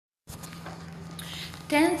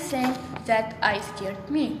10 things that I scared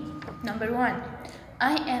me. Number 1.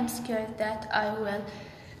 I am scared that I will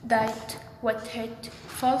die without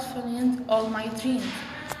fulfilling all my dreams.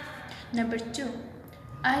 Number 2.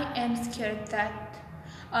 I am scared that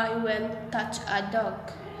I will touch a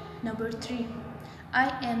dog. Number 3. I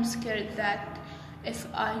am scared that if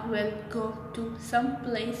I will go to some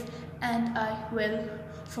place and I will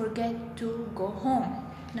forget to go home.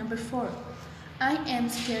 Number 4. I am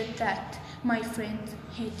scared that my friends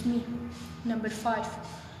hate me. Number 5.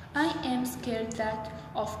 I am scared that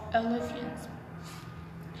of elephants.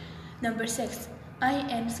 Number 6. I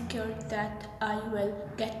am scared that I will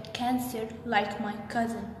get cancer like my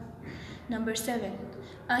cousin. Number 7.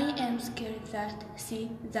 I am scared that see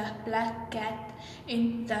the black cat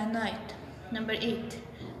in the night. Number 8.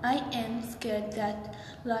 I am scared that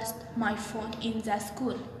lost my phone in the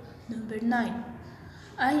school. Number 9.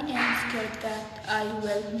 I am scared that I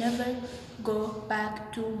will never go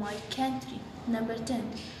back to my country. Number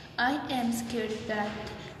 10. I am scared that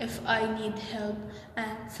if I need help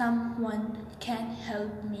and someone can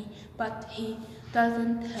help me, but he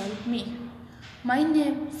doesn't help me. My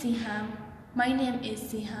name is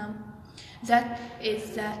Siham. That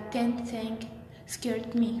is the 10th thing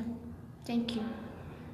scared me. Thank you.